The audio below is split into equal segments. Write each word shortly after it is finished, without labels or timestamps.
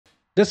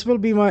This will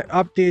be my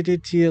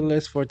updated tier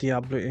list for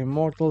Diablo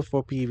Immortal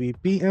for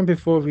PvP, and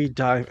before we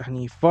dive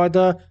any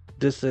further,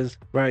 this is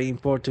very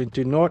important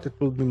to note. It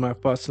will be my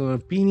personal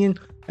opinion,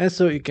 and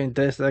so you can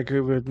disagree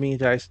with me,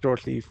 that is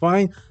totally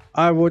fine.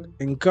 I would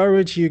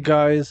encourage you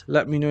guys,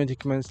 let me know in the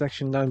comment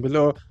section down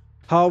below,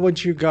 how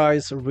would you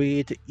guys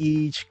rate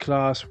each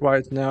class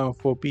right now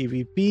for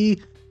PvP,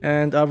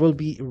 and I will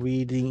be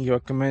reading your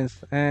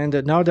comments.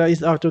 And now that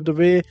is out of the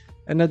way,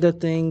 another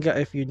thing,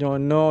 if you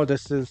don't know,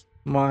 this is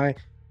my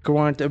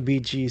current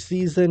BG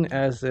season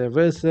as a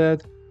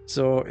wizard.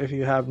 So if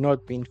you have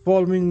not been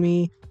following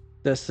me,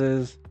 this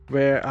is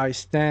where I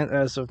stand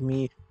as of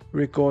me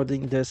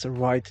recording this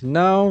right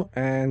now,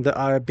 and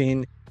I've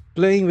been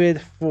playing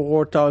with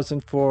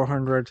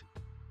 4400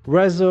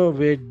 rezo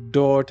with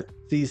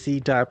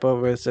 .cc type of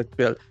wizard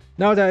build.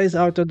 Now that is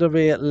out of the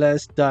way,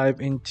 let's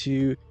dive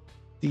into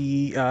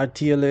the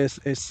tier list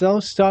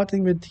itself,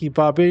 starting with the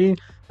Barbarian.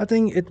 I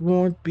think it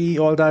won't be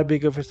all that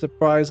big of a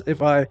surprise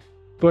if I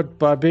put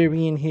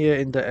Barbarian here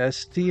in the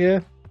S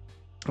tier.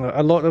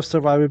 A lot of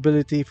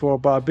survivability for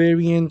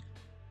Barbarian,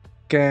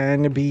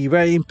 can be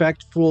very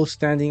impactful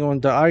standing on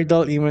the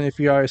idol. Even if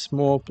you are a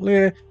small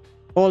player,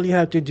 all you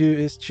have to do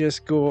is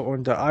just go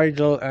on the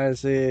idol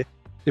as a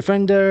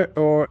defender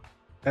or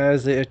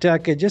as an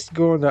attacker. Just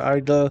go on the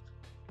idol,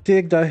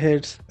 take the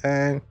hits,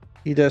 and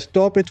either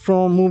stop it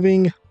from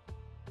moving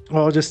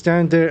or just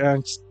stand there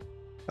and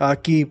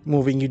keep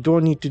moving. You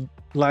don't need to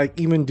like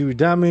even do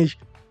damage,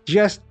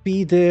 just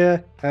be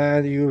there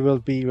and you will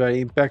be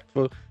very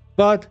impactful.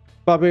 But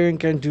Barbarian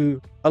can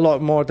do a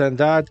lot more than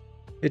that.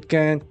 It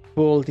can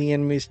pull the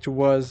enemies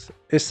towards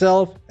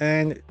itself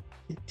and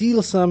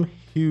deal some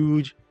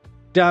huge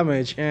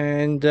damage.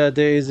 And there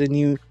is a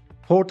new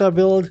Hota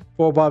build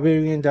for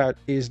Barbarian that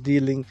is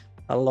dealing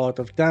a lot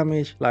of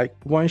damage, like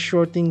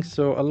one-shotting.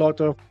 So a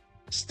lot of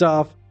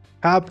stuff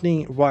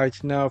happening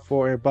right now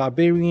for a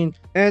Barbarian,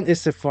 and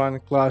it's a fun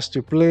class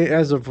to play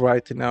as of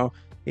right now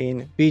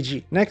in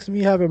PG. Next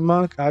we have a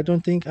Monk. I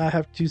don't think I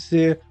have to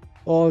say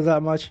all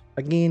that much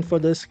again for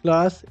this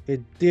class.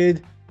 It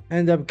did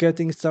end up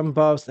getting some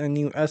buffs and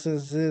new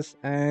essences,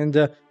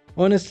 and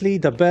honestly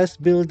the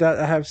best build that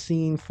I have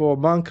seen for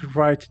Monk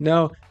right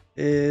now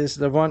is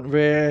the one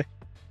where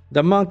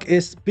the Monk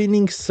is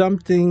spinning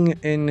something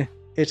in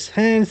its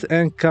hands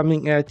and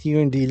coming at you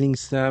and dealing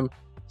some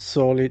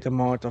solid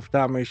amount of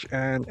damage,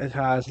 and it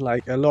has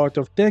like a lot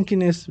of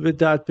tankiness with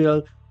that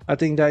build. I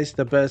think that is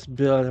the best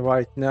build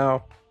right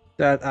now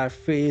that I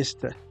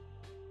faced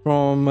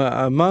from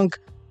a Monk,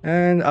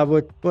 and I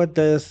would put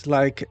this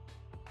like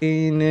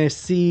in a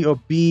C or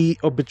B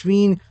or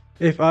between.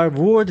 If I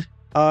would,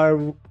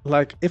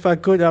 if I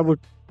could, I would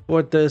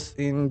put this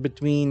in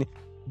between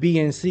B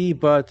and C,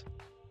 but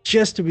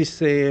just to be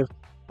safe,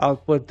 I'll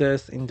put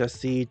this in the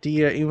C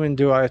tier, even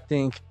though I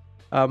think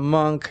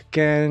Monk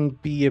can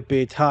be a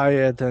bit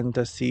higher than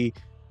the C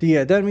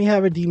tier. Then we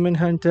have a Demon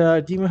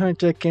Hunter. Demon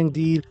Hunter can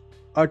deal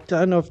a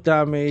ton of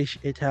damage.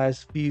 It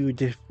has few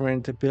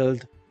different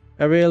builds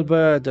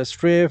available: the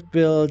Strafe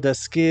build, the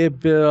Escape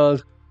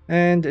build,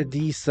 and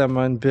the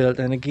Summon build.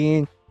 And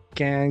again,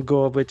 can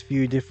go with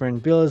few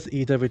different builds,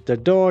 either with the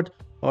dot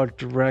or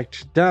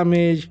direct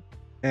damage,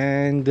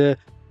 and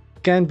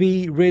can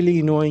be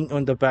really annoying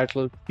on the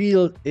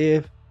battlefield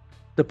if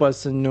the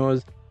person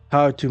knows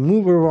how to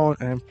move around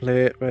and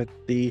play with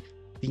the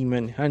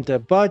Demon Hunter.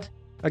 But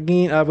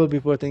again, I will be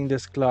putting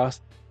this class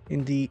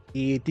in the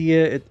A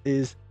tier. It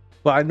is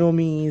by no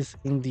means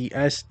in the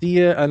S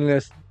tier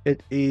unless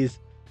it is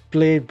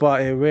played by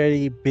a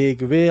very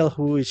big whale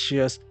who is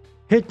just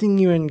hitting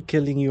you and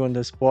killing you on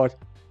the spot.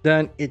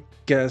 Then it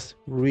gets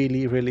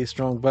really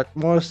strong, but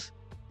most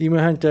Demon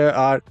Hunter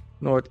are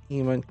not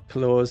even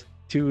close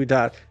to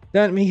that.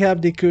 Then we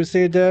have the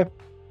Crusader.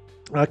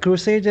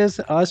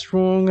 Crusaders are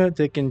strong,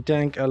 they can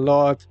tank a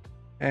lot,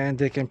 and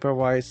they can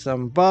provide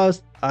some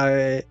buffs.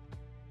 I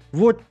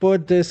would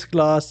put this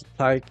class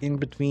like in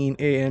between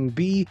A and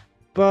B,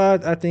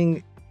 but I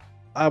think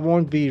I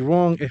won't be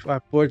wrong if I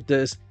put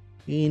this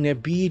in a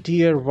B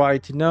tier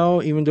right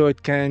now, even though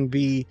it can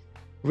be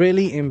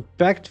really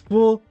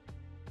impactful.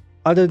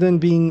 Other than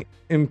being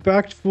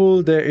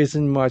impactful, there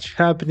isn't much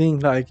happening.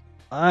 Like,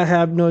 I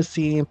have not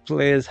seen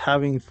players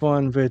having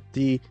fun with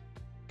the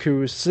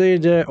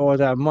Crusader or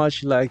that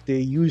much like they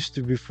used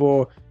to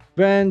before,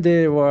 when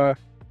they were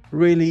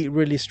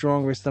really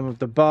strong with some of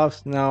the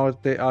buffs. Now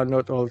they are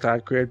not all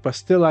that great, but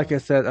still, like I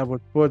said, I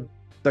would put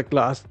the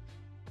class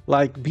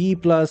like B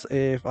plus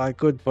if I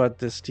could, but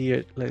this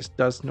tier list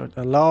does not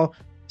allow,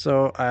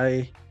 so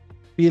I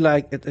feel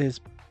like it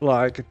is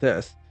like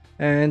this.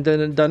 And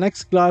then the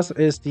next class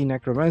is the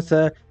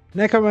Necromancer.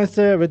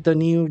 Necromancer with the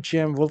new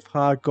gem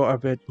Wolfheart got a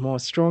bit more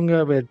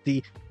stronger with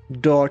the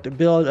dot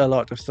build, a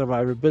lot of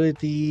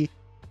survivability,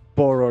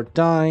 borrowed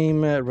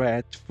time,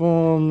 red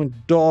foam,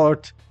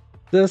 dot.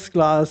 This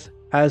class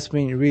has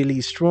been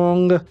really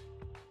strong.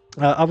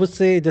 I would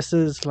say this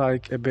is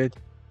like a bit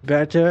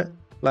better,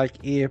 like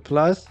A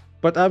plus,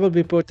 but I will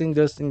be putting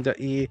this in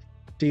the A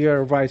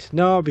tier right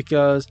now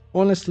because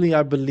honestly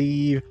I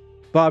believe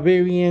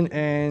Barbarian,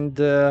 and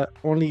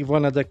only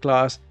one other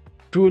class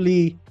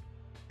truly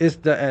is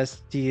the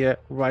S tier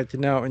right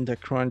now in the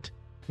current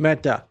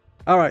meta.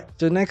 Alright,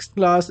 so next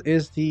class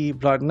is the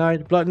Blood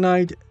Knight. Blood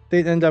Knight,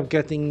 they end up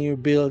getting new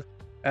build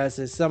as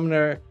a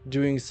summoner,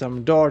 doing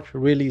some dot,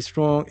 really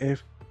strong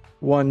if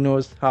one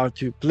knows how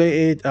to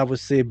play it. I would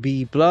say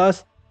B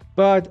plus,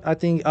 but I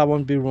think I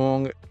won't be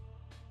wrong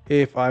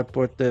if I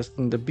put this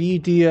in the B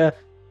tier.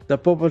 The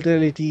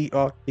popularity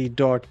of the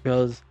dot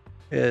builds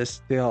is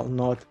still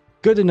not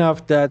good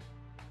enough that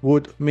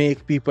would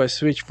make people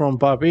switch from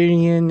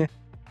Barbarian,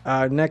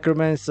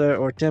 Necromancer,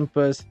 or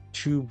Tempest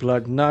to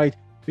Blood Knight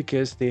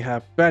because they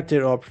have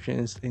better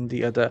options in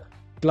the other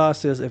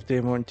classes if they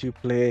want to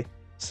play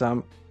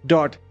some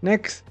dot.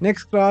 Next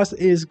class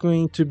is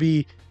going to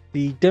be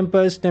the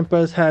Tempest.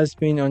 Tempest has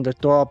been on the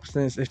top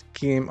since it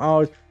came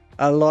out.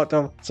 A lot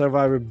of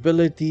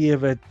survivability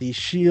with the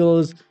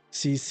shields,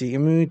 CC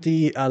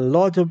immunity, a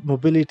lot of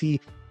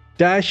mobility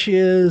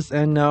dashes,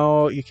 and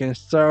now you can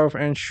surf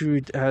and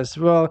shoot as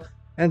well.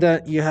 And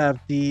then you have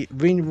the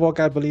Windwalk,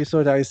 I believe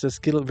so. That is a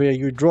skill where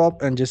you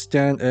drop and just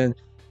stand and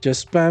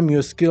just spam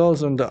your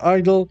skills on the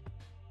idle,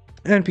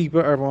 and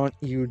people around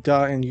you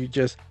die, and you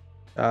just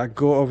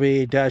go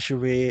away, dash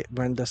away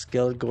when the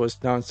skill goes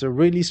down. So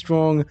really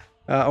strong.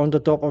 On the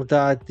top of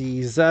that,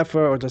 the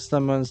Zephyr or the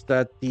summons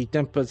that the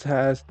Tempest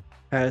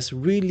has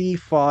really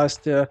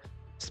fast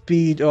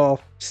speed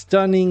of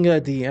stunning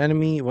the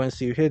enemy.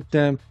 Once you hit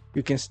them,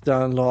 you can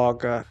stun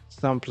log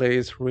some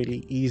plays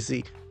really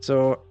easy.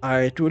 So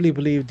I truly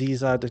believe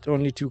these are the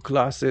only two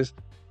classes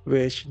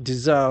which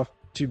deserve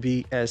to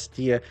be S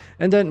tier.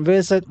 And then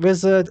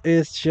Wizard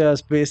is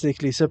just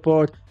basically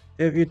support.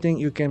 If you think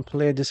you can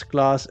play this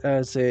class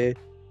as a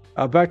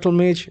battle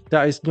mage,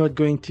 that is not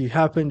going to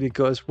happen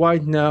because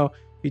right now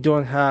you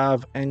don't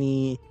have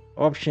any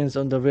options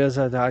on the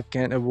wizard that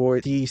can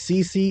avoid the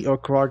CC or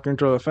crowd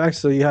control effects,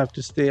 so you have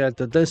to stay at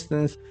the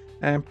distance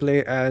and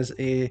play as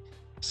a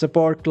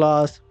support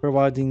class,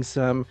 providing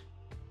some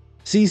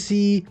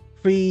CC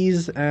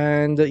freeze,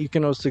 and you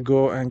can also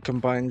go and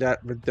combine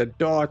that with the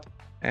dot.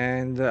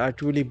 And I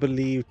truly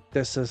believe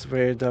this is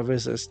where the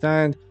wizards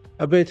stand.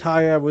 A bit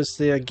higher, I would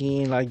say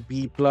again like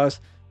B plus,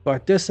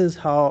 but this is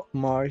how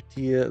my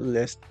tier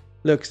list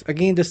looks.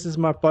 Again, this is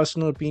my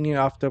personal opinion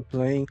after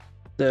playing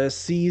the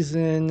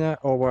season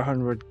over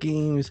 100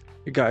 games.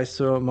 You guys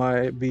saw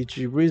my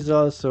BG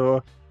results,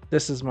 so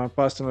this is my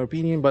personal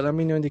opinion. But let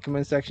me know in the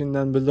comment section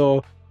down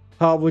below,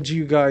 how would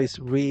you guys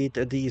rate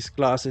these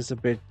classes a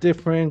bit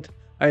different?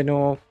 I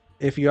know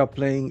if you are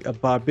playing a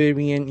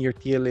Barbarian, your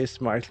tier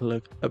list might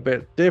look a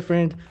bit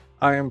different.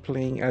 I am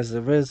playing as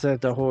a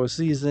wizard the whole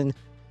season,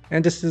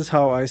 and this is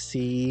how I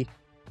see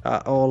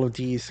all of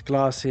these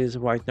classes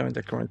right now in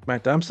the current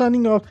meta. I'm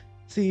signing off.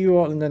 See you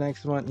all in the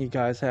next one. You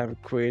guys have a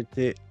great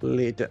day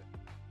later.